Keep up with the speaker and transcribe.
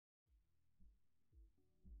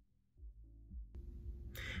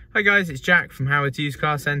Hi guys, it's Jack from Howard's Used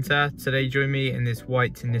Car Centre. Today join me in this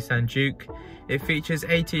white Nissan Juke. It features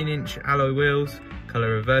 18-inch alloy wheels,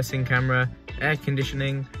 colour reversing camera, air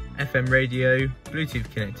conditioning, FM radio, Bluetooth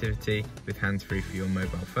connectivity with hands-free for your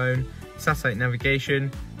mobile phone, satellite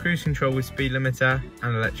navigation, cruise control with speed limiter,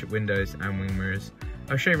 and electric windows and wing mirrors.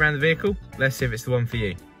 I'll show you around the vehicle. Let's see if it's the one for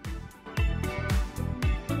you.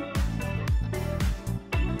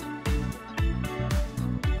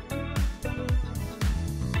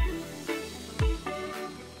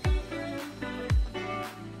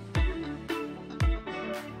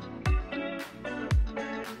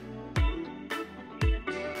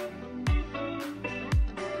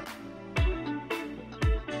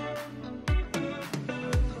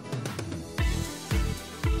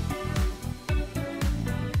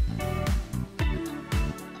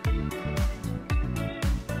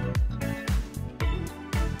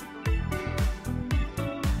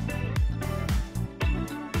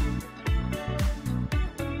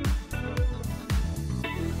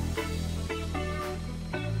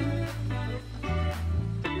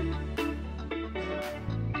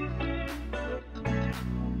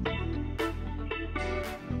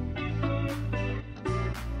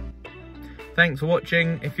 Thanks for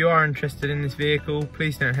watching. If you are interested in this vehicle,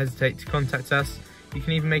 please don't hesitate to contact us. You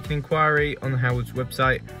can even make an inquiry on the Howard's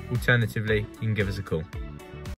website. Alternatively, you can give us a call.